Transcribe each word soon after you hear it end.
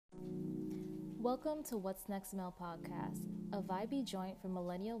Welcome to What's Next Mel podcast, a vibey joint for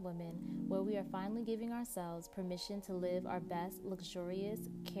millennial women where we are finally giving ourselves permission to live our best, luxurious,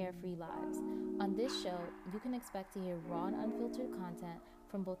 carefree lives. On this show, you can expect to hear raw and unfiltered content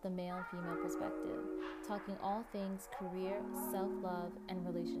from both the male and female perspective, talking all things career, self love, and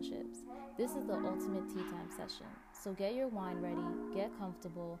relationships. This is the ultimate tea time session, so get your wine ready, get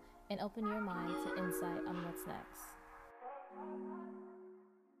comfortable, and open your mind to insight on what's next.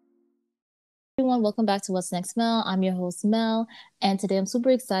 Everyone, welcome back to What's Next Mel. I'm your host Mel, and today I'm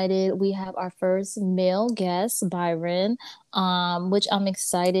super excited. We have our first male guest, Byron, which I'm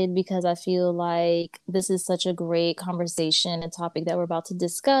excited because I feel like this is such a great conversation and topic that we're about to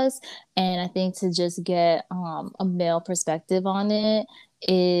discuss. And I think to just get a male perspective on it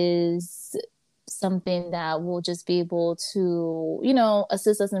is something that will just be able to,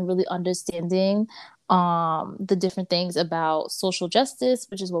 assist us in really understanding the different things about social justice,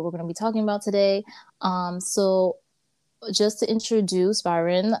 which is what we're going to be talking about today. So just to introduce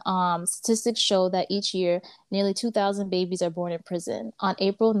Byron, statistics show that each year nearly 2,000 babies are born in prison. On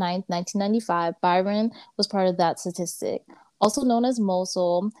April 9th, 1995, Byron was part of that statistic. Also known as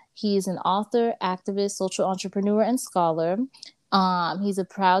Mosul, he is an author, activist, social entrepreneur, and scholar. He's a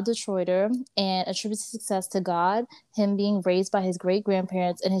proud Detroiter and attributes his success to God, him being raised by his great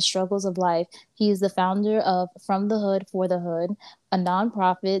grandparents, and his struggles of life. He is the founder of From the Hood for the Hood, a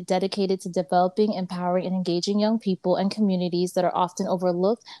nonprofit dedicated to developing, empowering, and engaging young people and communities that are often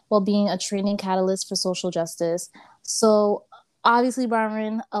overlooked while being a training catalyst for social justice. So, obviously,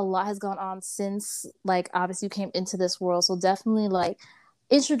 Byron, a lot has gone on since, obviously, you came into this world. So, definitely,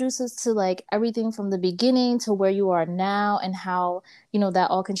 introduce us to everything from the beginning to where you are now and how that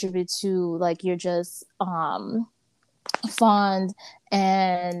all contributes to your just fond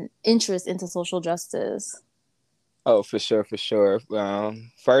and interest into social justice. Oh, for sure, for sure.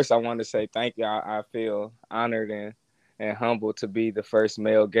 First, I want to say thank you. I feel honored and humbled to be the first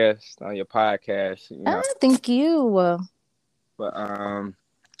male guest on your podcast. Thank you. But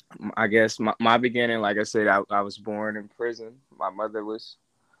I guess my beginning, like I said, I was born in prison. My mother was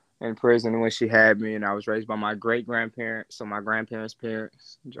in prison when she had me, and I was raised by my great grandparents. So my grandparents'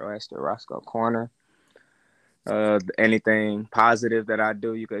 parents, Joe Esther, Roscoe Corner. Anything positive that I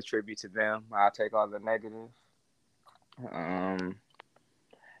do, you can attribute to them. I'll take all the negative. Um,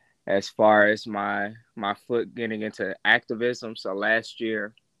 as far as my foot getting into activism. So last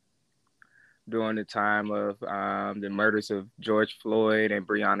year, during the time of the murders of George Floyd and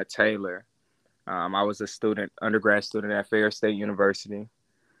Breonna Taylor, I was a student, undergrad student at Fair State University,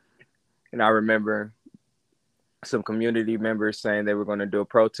 and I remember some community members saying they were going to do a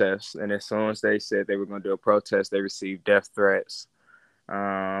protest, and as soon as they said they were going to do a protest, they received death threats,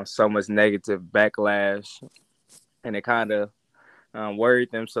 so much negative backlash, and it kind of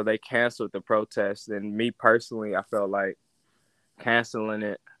worried them, so they canceled the protest. And me personally, I felt like canceling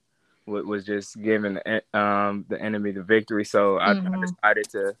it was just giving the enemy the victory. So I Mm-hmm.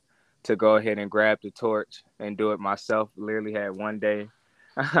 decided to go ahead and grab the torch and do it myself. Literally had one day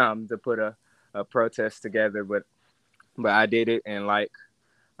to put a protest together, but I did it, and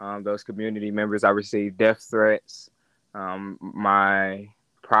those community members, I received death threats. My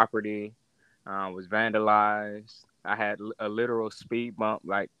property was vandalized. I had a literal speed bump,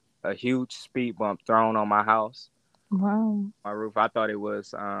 like a huge speed bump thrown on my house, Wow. my roof. I thought it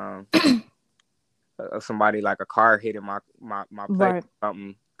was somebody, like a car hitting my place Right. or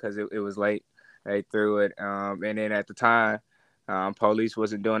something, because it was late. They threw it, and then at the time, police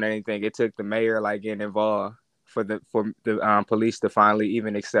wasn't doing anything. It took the mayor getting involved for the police to finally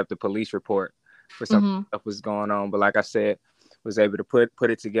even accept the police report for some Mm-hmm. stuff was going on. But like I said, was able to put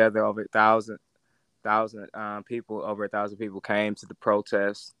it together. Over a thousand people came to the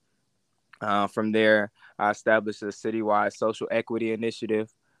protest. From there, I established a citywide social equity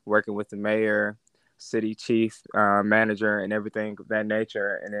initiative, working with the mayor, city chief, manager, and everything of that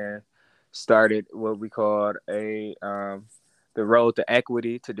nature. And then started what we called the road to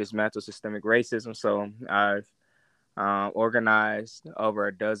equity to dismantle systemic racism. So I've organized over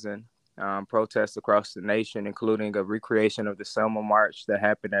a dozen protests across the nation, including a recreation of the Selma March that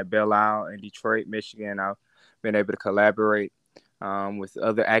happened at Belle Isle in Detroit, Michigan. I've been able to collaborate with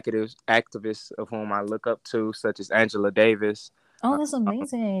other activists of whom I look up to, such as Angela Davis, Oh, uh, that's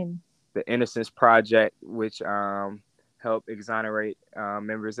amazing. the Innocence Project, which helped exonerate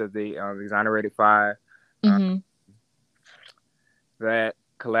members of the Exonerated Five. Uh, Mm-hmm. that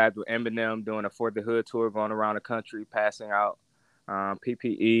collabed with Eminem, doing a For the Hood tour, going around the country, passing out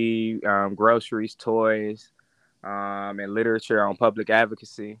PPE, groceries, toys, and literature on public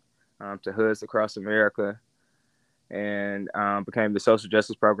advocacy to hoods across America. and became the social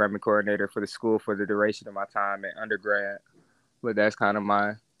justice programming coordinator for the school for the duration of my time in undergrad. But that's kind of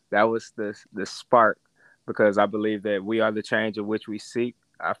that was the spark, because I believe that we are the change of which we seek.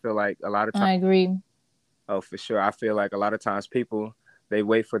 I feel like a lot of times, I agree. oh, for sure. I feel like a lot of times people, they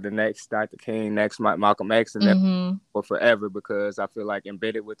wait for the next Dr. King, next Malcolm X, and that Mm-hmm. for forever, because I feel like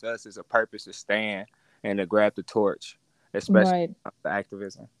embedded with us is a purpose to stand and to grab the torch, especially Right. the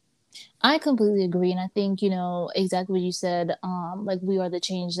activism. I completely agree. And I think, exactly what you said, like we are the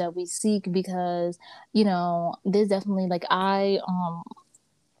change that we seek because, there's definitely like I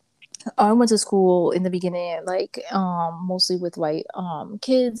went to school in the beginning, like mostly with white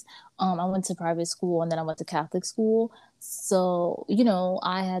kids. I went to private school and then I went to Catholic school. So,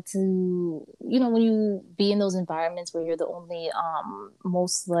 I had to, when you be in those environments where you're the only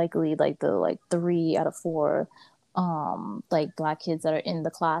most likely like the like 3 out of 4 like black kids that are in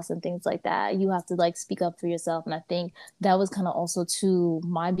the class and things like that, you have to like speak up for yourself. And I think that was kind of also to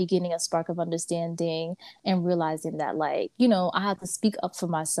my beginning a spark of understanding and realizing that like I have to speak up for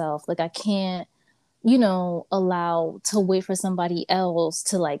myself. Like I can't allow to wait for somebody else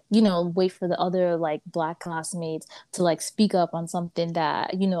to like wait for the other like black classmates to like speak up on something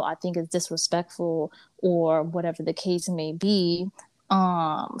that I think is disrespectful or whatever the case may be.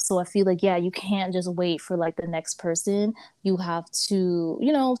 So I feel like, yeah, you can't just wait for like the next person. You have to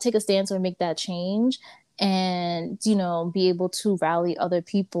take a stance or make that change, and be able to rally other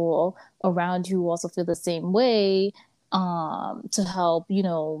people around you who also feel the same way, to help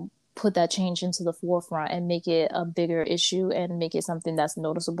put that change into the forefront and make it a bigger issue and make it something that's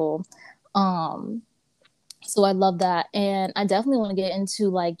noticeable. um so I love that. And I definitely want to get into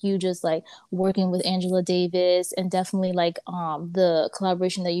like you just like working with Angela Davis, and definitely like the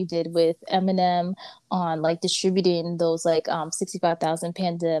collaboration that you did with Eminem on like distributing those like 65,000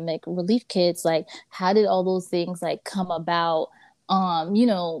 pandemic relief kits. Like how did all those things like come about?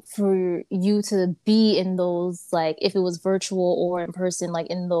 For you to be in those, like if it was virtual or in person, like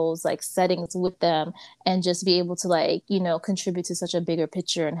in those like settings with them, and just be able to like contribute to such a bigger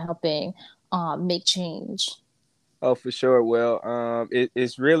picture and helping make change. Oh, for sure. Well,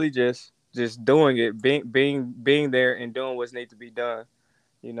 it's really just doing it, being there and doing what's need to be done.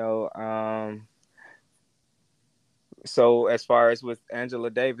 You know, so as far as with Angela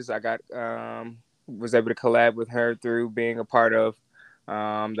Davis, I got was able to collab with her through being a part of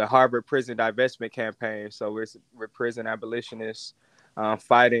the Harvard prison divestment campaign. So we're prison abolitionists,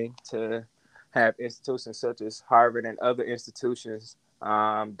 fighting to have institutions such as Harvard and other institutions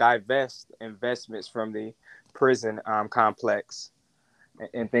divest investments from the prison complex,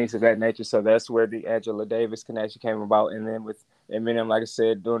 and things of that nature. So that's where the Angela Davis connection came about. And then with Eminem, like I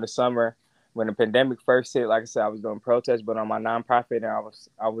said, during the summer when the pandemic first hit, like I said, I was doing protests, but on my nonprofit, and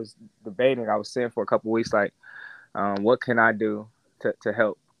I was debating. I was sitting for a couple of weeks, like, what can I do to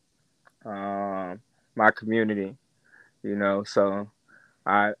help my community? So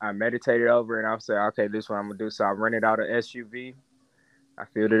I meditated over, and I said, okay, this is what I'm gonna do. So I rented out an SUV. I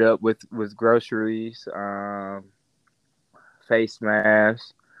filled it up with groceries, face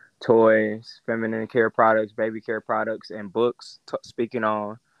masks, toys, feminine care products, baby care products, and books speaking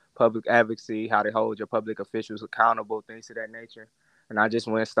on public advocacy, how to hold your public officials accountable, things of that nature. And I just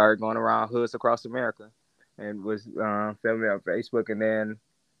went and started going around hoods across America and was filming on Facebook. And then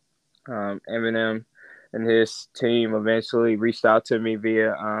Eminem and his team eventually reached out to me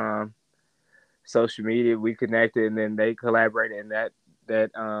via social media. We connected, and then they collaborated, and that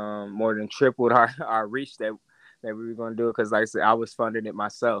more than tripled our reach that we were going to do it, because like I said, I was funding it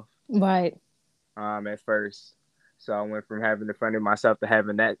myself Right. at first. So I went from having to fund it myself to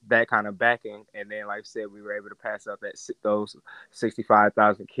having that kind of backing, and then like I said, we were able to pass out those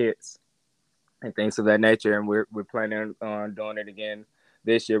 65,000 kits and things of that nature, and we're planning on doing it again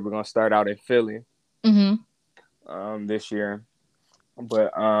this year. We're gonna start out in Philly Mm-hmm. this year,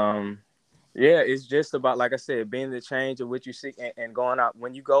 but yeah, it's just about, like I said, being the change of what you seek, and going out.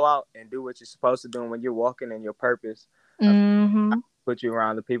 When you go out and do what you're supposed to do, and when you're walking in your purpose, I Mm-hmm. put you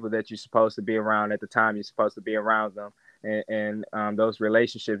around the people that you're supposed to be around at the time you're supposed to be around them, and those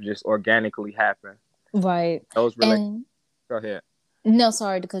relationships just organically happen. Right. Those relationships. And Go ahead. no,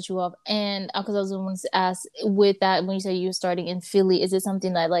 sorry to cut you off. And because I was going to ask with that, when you say you're starting in Philly, is it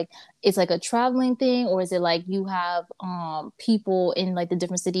something that like it's like a traveling thing, or is it like you have people in like the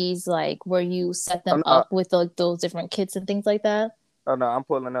different cities like where you set Oh them no, up with like those different kits and things like that? oh no, I'm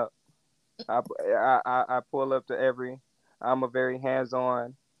pulling up. I pull up to every. I'm a very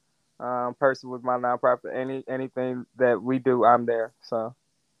hands-on person with my nonprofit. Anything that we do, I'm there. So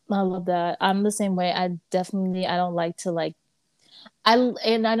I love that. I'm the same way. I don't like to like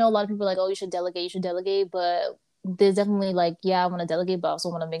and I know a lot of people are like, oh, you should delegate, but there's definitely like, yeah, I want to delegate, but I also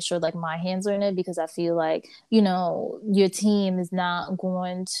want to make sure like my hands are in it because I feel like, your team is not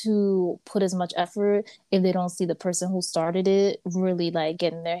going to put as much effort if they don't see the person who started it really like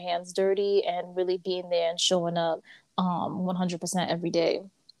getting their hands dirty and really being there and showing up 100% every day.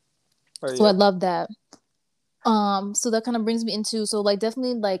 Oh So I yeah. love that. So that kind of brings me into, so like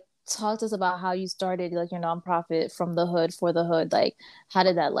definitely like talk to us about how you started like your nonprofit from the hood for the hood. Like how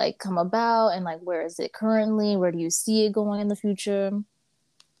did that like come about and like where is it currently? Where do you see it going in the future?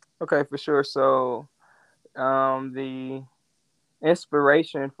 Okay, for sure. So the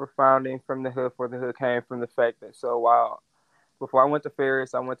inspiration for founding From the Hood for the Hood came from the fact that so while before I went to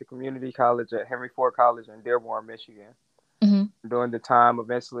Ferris, I went to community college at Henry Ford College in Dearborn, Michigan. Mm-hmm. During the time,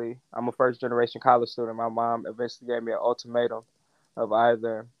 eventually, I'm a first generation college student. My mom eventually gave me an ultimatum of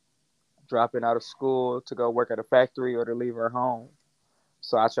either dropping out of school to go work at a factory or to leave her home.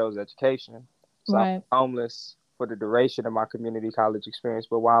 So I chose education. So I was Right. homeless for the duration of my community college experience.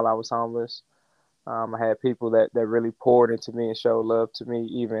 But while I was homeless, I had people that really poured into me and showed love to me,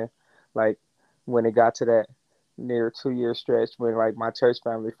 even like when it got to that near 2 year stretch when like my church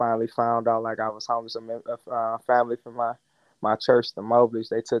family finally found out like I was homeless. A family from my church, the Mobleys,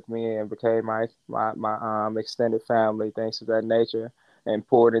 they took me in and became my extended family, things of that nature, and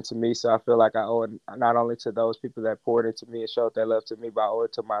poured into me. So I feel like I owe it not only to those people that poured into me and showed their love to me, but I owe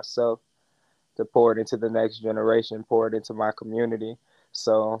it to myself to pour it into the next generation, pour it into my community.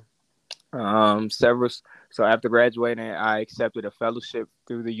 So several. So after graduating, I accepted a fellowship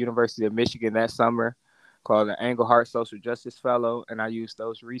through the University of Michigan that summer, called the Engelhardt Social Justice Fellow, and I used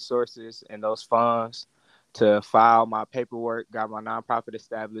those resources and those funds to file my paperwork, got my nonprofit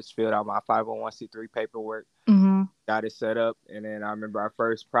established, filled out my 501c3 paperwork, Mm-hmm. got it set up, and then I remember our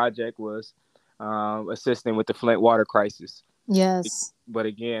first project was assisting with the Flint water crisis. Yes. But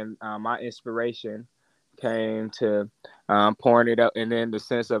again, my inspiration came to pouring it up, and then the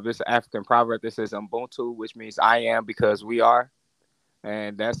sense of this African proverb that says Ubuntu, which means I am because we are,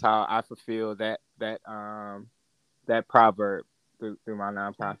 and that's how I fulfill that proverb through my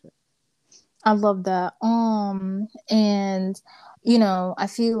nonprofit. I love that. And I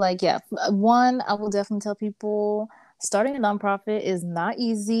feel like, yeah, one, I will definitely tell people starting a nonprofit is not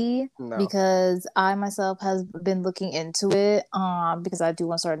easy No, because I myself has been looking into it, because I do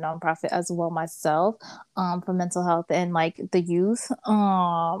want to start a nonprofit as well myself, for mental health and like the youth.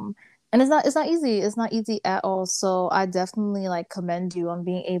 And it's not easy. It's not easy at all. So I definitely like commend you on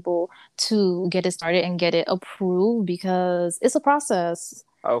being able to get it started and get it approved because it's a process.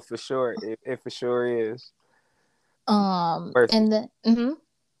 oh for sure, it for sure is worth it. And then, mhm.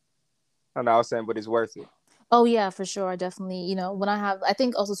 And I was saying, but it's worth it. Oh yeah, for sure. Definitely, when I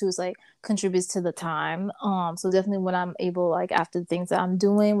think also too is like contributes to the time. So definitely when I'm able, like after the things that I'm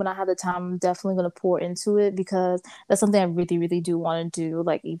doing, when I have the time, I'm definitely gonna pour into it because that's something I really, really do want to do.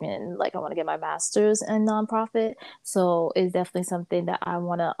 Like even like I want to get my master's in nonprofit. So it's definitely something that I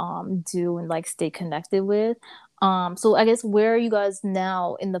want to do and like stay connected with. So I guess where are you guys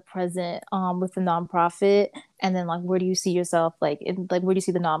now in the present with the nonprofit? And then like where do you see yourself where do you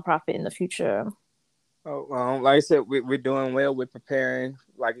see the nonprofit in the future? Oh, like I said, we're doing well. We're preparing.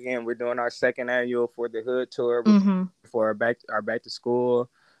 Like again, we're doing our second annual for the Hood tour. We're Mm-hmm. for our back to school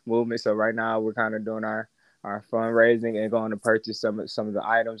movement. So right now we're kind of doing our fundraising and going to purchase some of the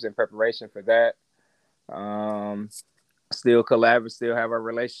items in preparation for that. Um, Still collaborate, still have our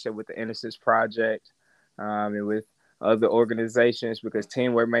relationship with the Innocence Project, and with other organizations because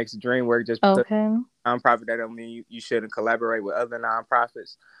teamwork makes the dream work. Just because Okay. nonprofit, that don't mean you shouldn't collaborate with other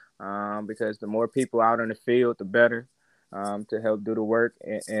nonprofits, because the more people out in the field, the better, to help do the work.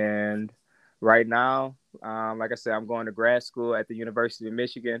 And right now, like I said, I'm going to grad school at the University of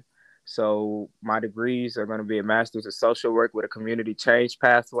Michigan. So my degrees are going to be a master's of social work with a community change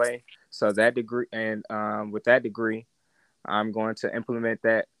pathway. So that degree, and with that degree, I'm going to implement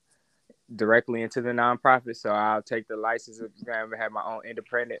that directly into the nonprofit. So I'll take the license exam and have my own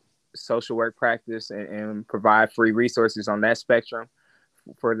independent social work practice and provide free resources on that spectrum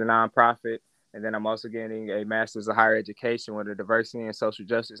for the nonprofit. And then I'm also getting a master's of higher education with a diversity and social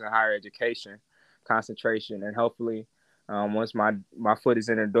justice and higher education concentration. And hopefully, once my foot is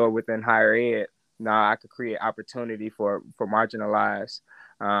in the door within higher ed, now I could create opportunity for marginalized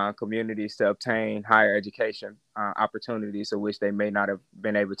communities to obtain higher education opportunities of which they may not have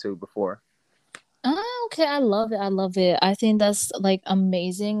been able to before. Okay, I love it. I love it. I think that's like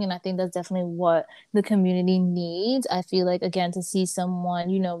amazing. And I think that's definitely what the community needs. I feel like, again, to see someone,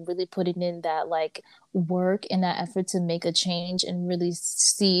 really putting in that like work and that effort to make a change and really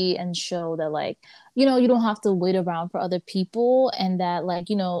see and show that, like, you don't have to wait around for other people. And that, like,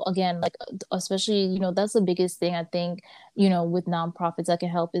 again, like, especially, that's the biggest thing I think, with nonprofits that can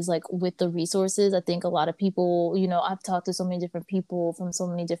help is like with the resources. I think a lot of people, I've talked to so many different people from so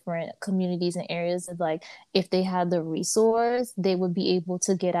many different communities and areas of like if they had the resource, they would be able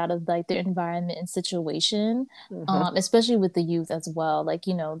to get out of like their environment and situation. Hmm. Especially with the youth as well. Like,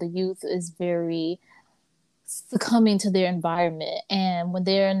 the youth is very succumbing to their environment, and when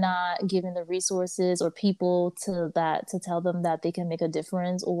they're not given the resources or people to tell them that they can make a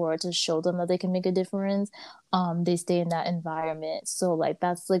difference or to show them that they can make a difference, they stay in that environment. So like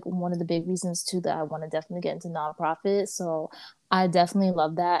that's like one of the big reasons too that I want to definitely get into nonprofit. So I definitely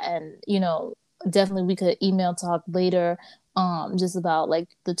love that. And definitely we could email talk later, just about like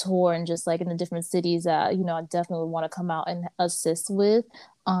the tour and just like in the different cities that I definitely want to come out and assist with,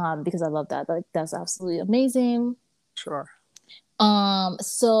 because I love that. Like that's absolutely amazing. Sure.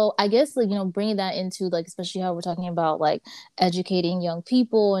 So I guess like, bringing that into like, especially how we're talking about like educating young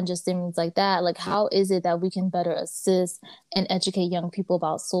people and just things like that, like how is it that we can better assist and educate young people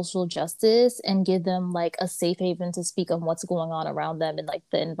about social justice and give them like a safe haven to speak on what's going on around them and like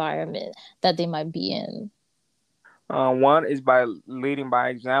the environment that they might be in? One is by leading by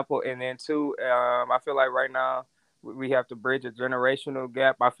example, and then two, I feel like right now we have to bridge a generational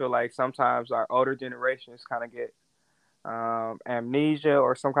gap. I feel like sometimes our older generations kind of get amnesia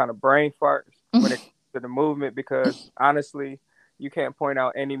or some kind of brain farts when it comes to the movement, because honestly, you can't point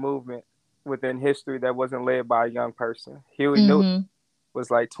out any movement within history that wasn't led by a young person. Huey Newton Mm-hmm. was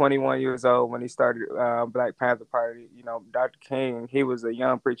like 21 years old when he started Black Panther Party. Dr. King, he was a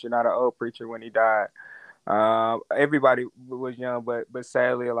young preacher, not an old preacher when he died. Everybody was young, but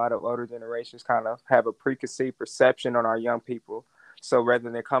sadly, a lot of older generations kind of have a preconceived perception on our young people. So rather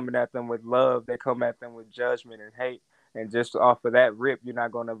than coming at them with love, they come at them with judgment and hate. And just off of that rip, you're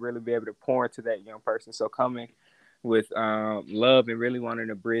not going to really be able to pour into that young person. So coming with love and really wanting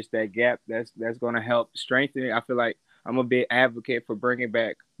to bridge that gap, that's going to help strengthen it. I feel like I'm a big advocate for bringing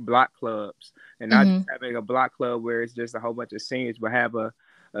back block clubs, and not just Mm-hmm. having a block club where it's just a whole bunch of seniors, but have a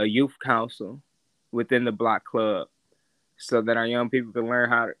youth council within the block club, so that our young people can learn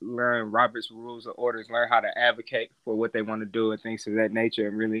how to learn Robert's rules of orders, learn how to advocate for what they want to do and things of that nature,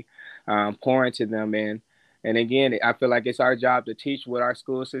 and really pour into them. And again, I feel like it's our job to teach what our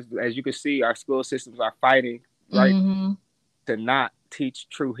school system. As you can see, our school systems are fighting right Mm-hmm. to not teach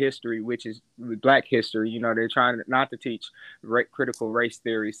true history, which is Black history. They're trying not to teach critical race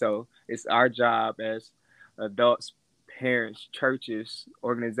theory. So it's our job as adults, parents, churches,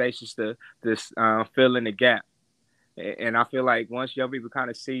 organizations to fill in the gap. And I feel like once young people kind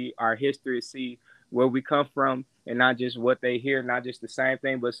of see our history, see where we come from, and not just what they hear, not just the same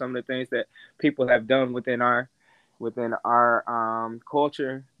thing, but some of the things that people have done within our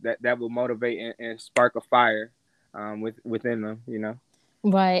culture, that will motivate and spark a fire within them.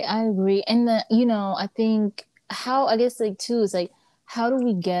 Right, I agree. And I think how I guess like too is like how do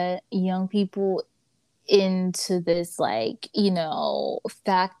we get young people into this like,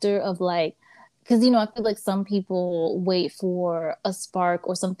 factor of like because I feel like some people wait for a spark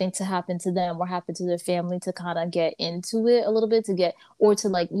or something to happen to them or happen to their family to kind of get into it a little bit to get or to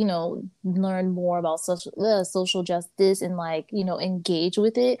like, learn more about social justice and like, engage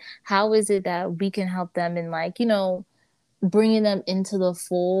with it. How is it that we can help them in like, bringing them into the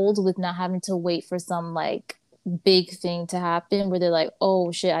fold with not having to wait for some like big thing to happen where they're like,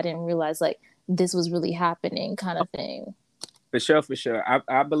 oh shit, I didn't realize like this was really happening kind of thing. For sure, for sure.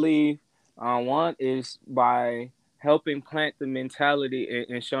 I believe one is by helping plant the mentality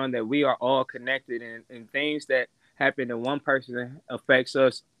and showing that we are all connected, and things that happen to one person affects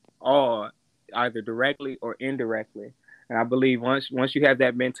us all, either directly or indirectly. And I believe once you have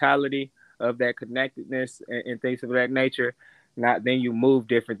that mentality of that connectedness and things of that nature, not then you move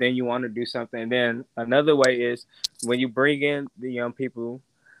different. Then you want to do something. And then another way is when you bring in the young people,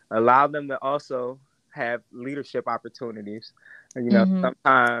 allow them to also have leadership opportunities. And, Mm-hmm.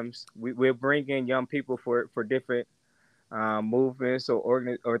 sometimes we'll bring in young people for different movements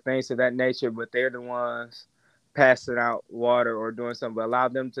or things of that nature, but they're the ones passing out water or doing something. But allow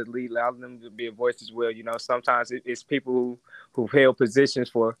them to lead, allow them to be a voice as well. Sometimes it's people who've held positions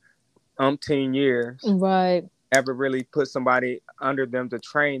for umpteen years, Right. ever really put somebody under them to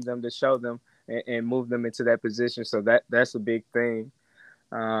train them, to show them and move them into that position. So that's a big thing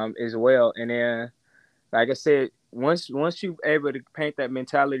as well. And then, like I said, once you're able to paint that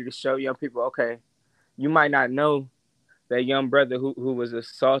mentality to show young people, okay, you might not know that young brother who was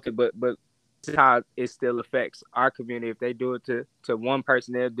assaulted, but this is how it still affects our community. If they do it to one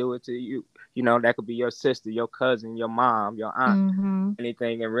person, they'll do it to you. You know, that could be your sister, your cousin, your mom, your aunt, Mm-hmm.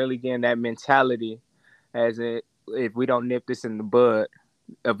 anything. And really getting that mentality as it, if we don't nip this in the bud,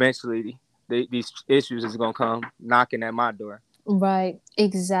 eventually these issues is gonna come knocking at my door. Right,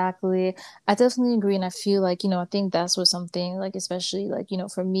 exactly. I definitely agree. And I feel like, I think that's what something like, especially like,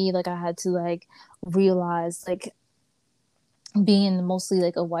 for me, like I had to like realize like being mostly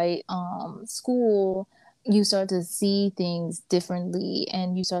like a white school, you start to see things differently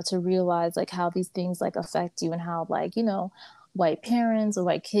and you start to realize like how these things like affect you and how like, white parents or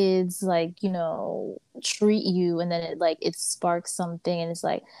white kids like, treat you, and then it sparks something, and it's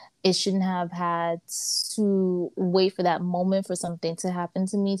like it shouldn't have had to wait for that moment for something to happen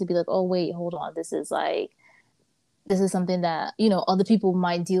to me to be like, oh wait, hold on, this is something that, other people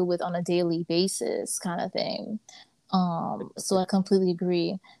might deal with on a daily basis kind of thing. So I completely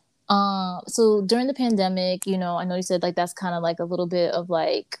agree. So during the pandemic, I know you said like that's kind of like a little bit of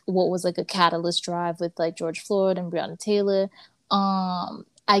like what was like a catalyst drive with like George Floyd and Breonna Taylor.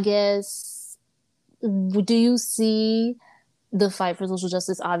 I guess, do you see the fight for social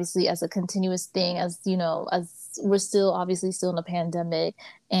justice obviously as a continuous thing, as as we're still obviously still in a pandemic,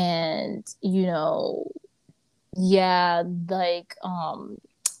 and yeah, like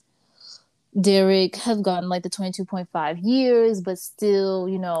Derek have gotten like the 22.5 years, but still,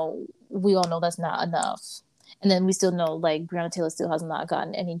 we all know that's not enough. And then we still know like Breonna Taylor still has not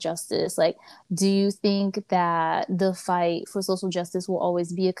gotten any justice. Like, do you think that the fight for social justice will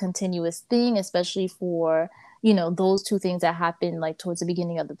always be a continuous thing, especially for, those two things that happened like towards the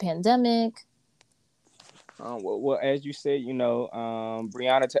beginning of the pandemic? Well, as you said,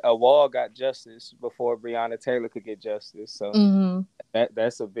 a Wall got justice before Breonna Taylor could get justice. So Mm-hmm.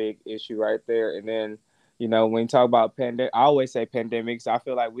 that's a big issue right there. And then, when you talk about pandemic, I always say pandemics. I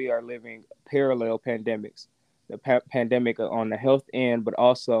feel like we are living parallel pandemics. The pandemic on the health end, but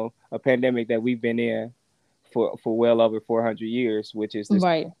also a pandemic that we've been in for well over 400 years, which is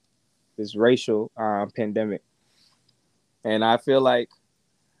Right. this racial pandemic. And I feel like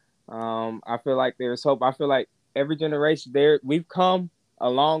there's hope. I feel like every generation we've come a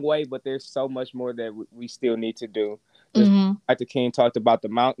long way, but there's so much more that we still need to do. Just Mm-hmm. like the King talked about the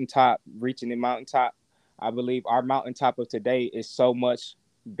mountaintop, reaching the mountaintop. I believe our mountaintop of today is so much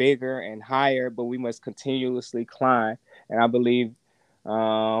bigger and higher, but we must continuously climb. And I believe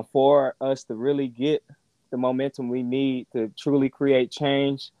for us to really get the momentum we need to truly create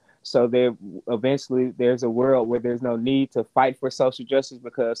change, so there eventually there's a world where there's no need to fight for social justice,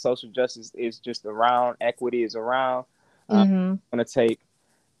 because social justice is just around, equity is around. Mm-hmm. Going to take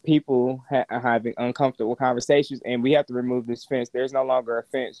people having uncomfortable conversations, and we have to remove this fence. There's no longer a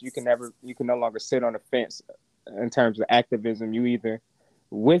fence. You can no longer sit on a fence in terms of activism. You either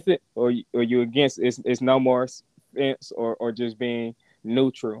with it or you against it. It's no more fence or just being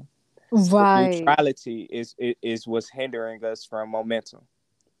neutral. So Right. neutrality is what's hindering us from momentum.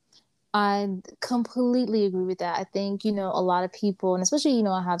 I completely agree with that. I think, a lot of people, and especially,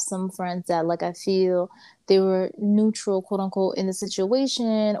 I have some friends that like I feel they were neutral, quote unquote, in the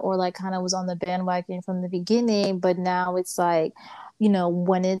situation, or like kind of was on the bandwagon from the beginning, but now it's like,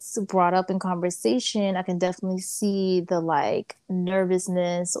 when it's brought up in conversation, I can definitely see the like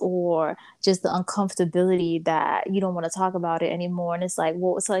nervousness or just the uncomfortability that you don't want to talk about it anymore. And it's like,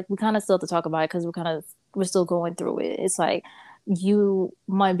 well, it's like we kind of still have to talk about it because we're still going through it. It's like you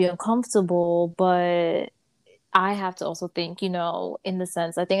might be uncomfortable, but I have to also think, in the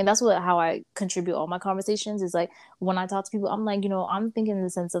sense, I think, and that's how I contribute all my conversations is like when I talk to people, I'm like, I'm thinking in the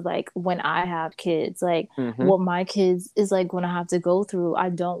sense of like when I have kids, like Mm-hmm. what my kids is like going to have to go through. I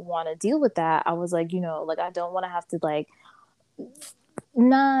don't want to deal with that. I was like, like I don't want to have to like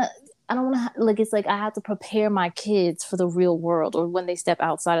not I don't want to like it's like I have to prepare my kids for the real world or when they step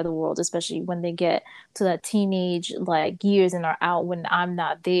outside of the world, especially when they get to that teenage like years and are out when I'm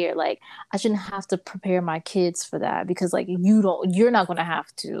not there. Like I shouldn't have to prepare my kids for that because like you're not going to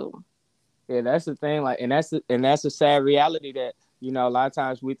have to. Yeah, that's the thing. Like, and that's a sad reality that a lot of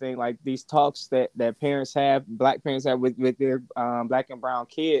times we think like these talks that parents have, black parents have with their black and brown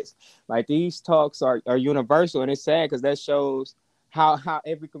kids. Like these talks are universal, and it's sad because that shows how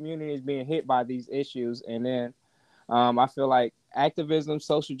every community is being hit by these issues. And then I feel like activism,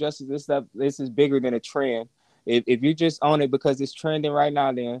 social justice, this is bigger than a trend. If you just own it because it's trending right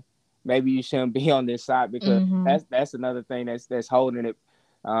now, then maybe you shouldn't be on this side, because Mm-hmm. that's another thing that's holding it.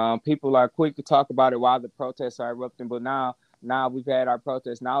 People are quick to talk about it while the protests are erupting, but now Now we've had our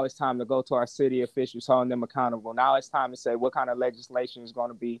protests. Now it's time to go to our city officials, holding them accountable. Now it's time to say what kind of legislation is going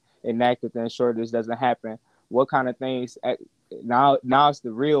to be enacted to ensure this doesn't happen. What kind of things? Now it's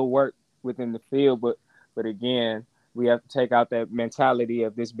the real work within the field. But again, we have to take out that mentality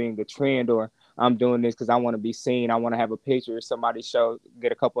of this being a trend, or I'm doing this because I want to be seen. I want to have a picture. Somebody show,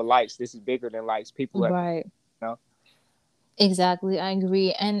 get a couple of likes. This is bigger than likes. People have, Right. you know. Exactly, I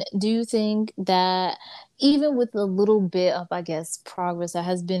agree. And do you think that even with a little bit of, I guess, progress that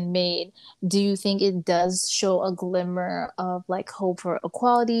has been made, do you think it does show a glimmer of like hope for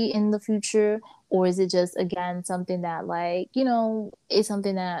equality in the future? Or is it just, again, something that, like, is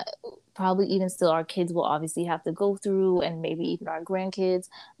something that probably even still our kids will obviously have to go through, and maybe even our grandkids?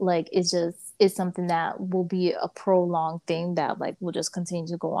 Like, it's something that will be a prolonged thing that, like, will just continue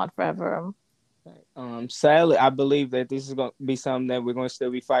to go on forever. Sadly, I believe that this is going to be something that we're going to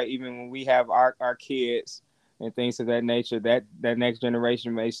still be fighting even when we have our kids and things of that nature. That next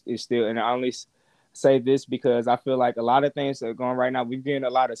generation is still, and I only say this because I feel like a lot of things that are going right now. We're getting a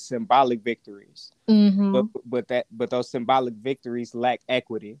lot of symbolic victories, but Mm-hmm. those symbolic victories lack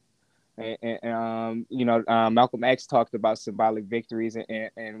equity. Malcolm X talked about symbolic victories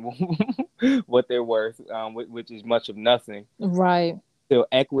and what they're worth, which is much of nothing. Right. Still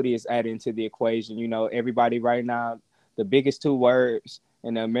equity is added into the equation. Everybody right now, the biggest two words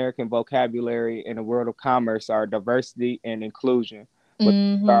in the American vocabulary in the world of commerce are diversity and inclusion, but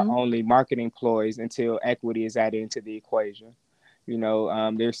are Mm-hmm. only marketing ploys until equity is added into the equation.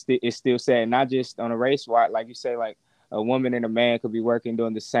 It's still said, not just on a race wide, like you say, like a woman and a man could be working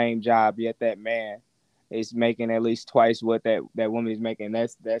doing the same job, yet that man is making at least twice what that woman is making.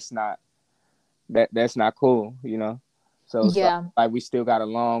 That's not cool. So Yeah. like we still got a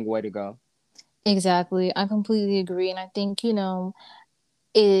long way to go. Exactly. I completely agree. And I think,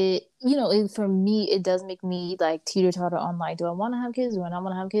 for me, it does make me like teeter totter on like, do I want to have kids? Do I not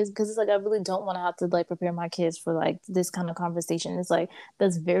want to have kids? Because it's like, I really don't want to have to like prepare my kids for like this kind of conversation. It's like,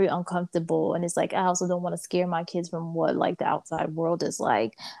 that's very uncomfortable. And it's like, I also don't want to scare my kids from what like the outside world is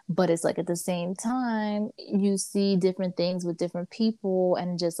like. But it's like, at the same time, you see different things with different people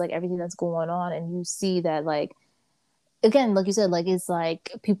and just like everything that's going on. And you see that like, again, like you said, like it's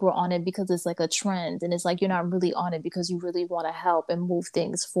like people are on it because it's like a trend, and it's like you're not really on it because you really want to help and move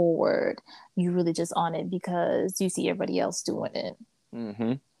things forward. You really just on it because you see everybody else doing it.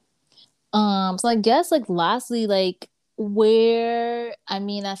 Hmm. So I guess like lastly, like where I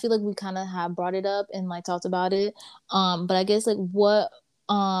mean, I feel like we kind of have brought it up and like talked about it. But I guess like what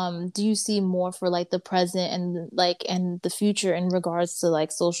do you see more for like the present and the future in regards to like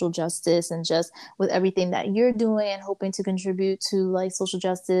social justice and just with everything that you're doing and hoping to contribute to like social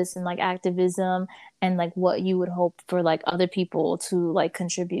justice and like activism, and like what you would hope for like other people to like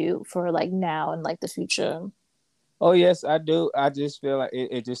contribute for like now and like the future. Oh yes, I do. I just feel like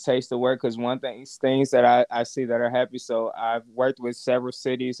it just takes the work because one thing, things that I see that are happy. So I've worked with several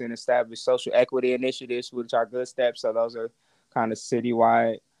cities and established social equity initiatives, which are good steps. So those are kind of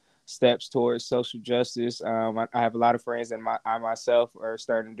citywide steps towards social justice. I have a lot of friends, and I myself are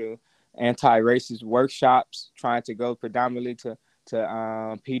starting to do anti-racist workshops, trying to go predominantly to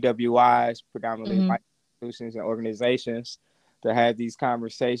PWIs, predominantly Mm-hmm. white institutions and organizations, to have these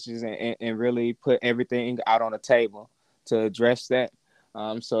conversations and really put everything out on the table to address that.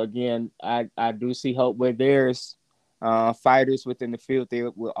 So again, I do see hope where there's fighters within the field.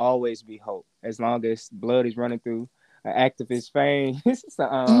 There will always be hope as long as blood is running through an activist vein.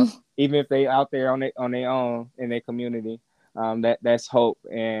 So, even if they out there on their own in their community, that's hope,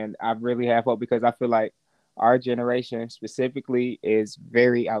 and I really have hope because I feel like our generation specifically is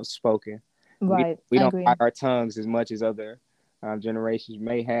very outspoken. We Right, we I don't agree. bite our tongues as much as other generations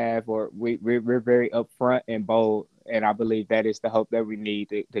may have, or we're very upfront and bold, and I believe that is the hope that we need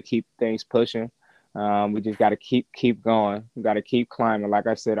to keep things pushing. We just got to keep going. We got to keep climbing. Like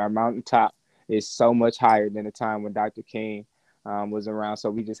I said, our mountaintop is so much higher than the time when Dr. King was around.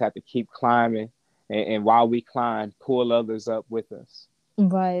 So we just have to keep climbing, and while we climb, pull others up with us.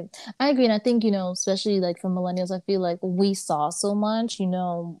 Right. I agree. And I think, especially like for millennials, I feel like we saw so much,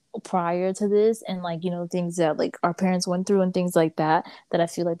 prior to this, and like, things that like our parents went through and things like that, that I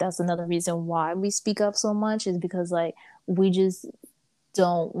feel like that's another reason why we speak up so much, is because like we just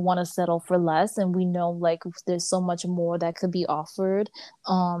don't want to settle for less, and we know like there's so much more that could be offered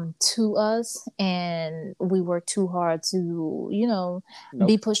to us, and we work too hard to, No,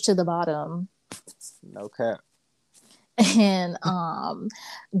 be pushed to the bottom. no cap. And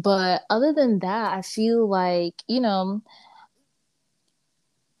but other than that, I feel like,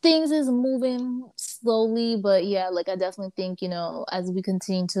 things is moving slowly, but yeah, like I definitely think, as we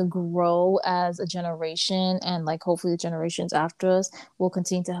continue to grow as a generation and like hopefully the generations after us will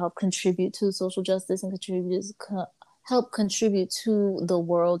continue to help contribute to social justice and help contribute to the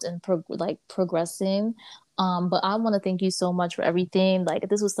world and progressing. But I want to thank you so much for everything. Like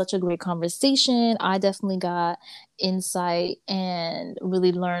this was such a great conversation. I definitely got insight and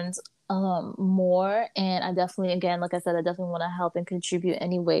really learned more, and I definitely, again, like I said, I definitely want to help and contribute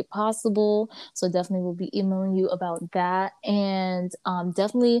any way possible, so definitely will be emailing you about that. And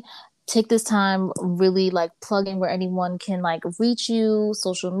definitely take this time, really like plug in where anyone can like reach you,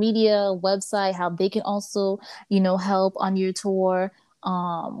 social media, website, how they can also help on your tour,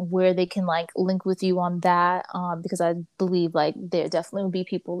 where they can like link with you on that, because I believe like there definitely will be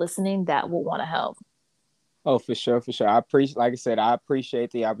people listening that will want to help. Oh, for sure, for sure. I appreciate, like I said, I appreciate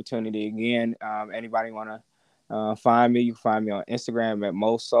the opportunity again. Anybody want to find me? You can find me on Instagram at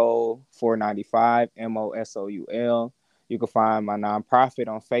Mosoul495, Mosoul. You can find my nonprofit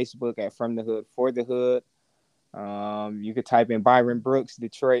on Facebook at From the Hood for the Hood. You could type in Byron Brooks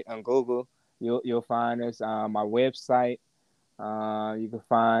Detroit on Google. You'll find us. My website. You can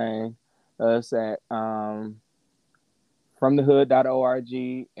find us at fromthehood.org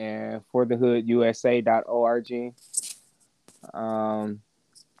and forthehoodusa.org. Um,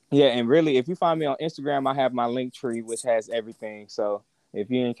 yeah, and really, if you find me on Instagram, I have my link tree, which has everything. So if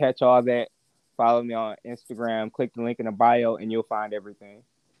you didn't catch all that, follow me on Instagram, click the link in the bio, and you'll find everything.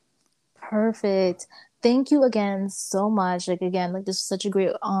 Perfect. Thank you again so much. Like again, like this was such a great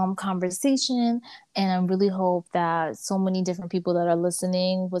conversation, and I really hope that so many different people that are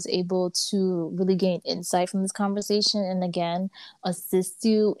listening was able to really gain insight from this conversation, and again assist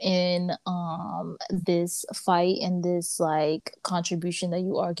you in this fight and this like contribution that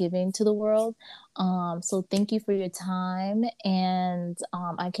you are giving to the world. So thank you for your time, and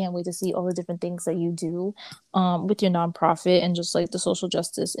I can't wait to see all the different things that you do with your nonprofit and just like the social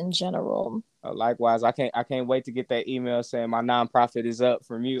justice in general. Likewise, I can't wait to get that email saying my nonprofit is up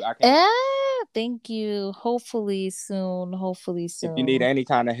from you. I can't. Thank you. Hopefully soon. Hopefully If you need soon. any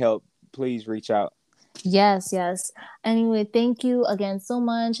kind of help, please reach out. Yes, yes. Anyway, thank you again so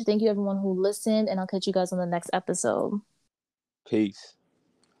much. Thank you everyone who listened, and I'll catch you guys on the next episode. Peace.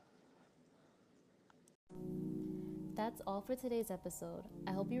 That's all for today's episode.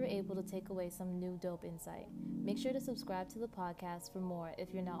 I hope you were able to take away some new dope insight. Make sure to subscribe to the podcast for more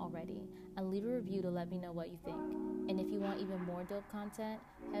if you're not already, and leave a review to let me know what you think. And if you want even more dope content,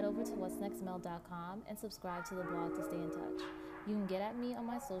 head over to what'snextmel.com and subscribe to the blog to stay in touch. You can get at me on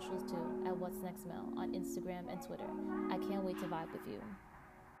my socials too, at What's Next Mel on Instagram and Twitter. I can't wait to vibe with you.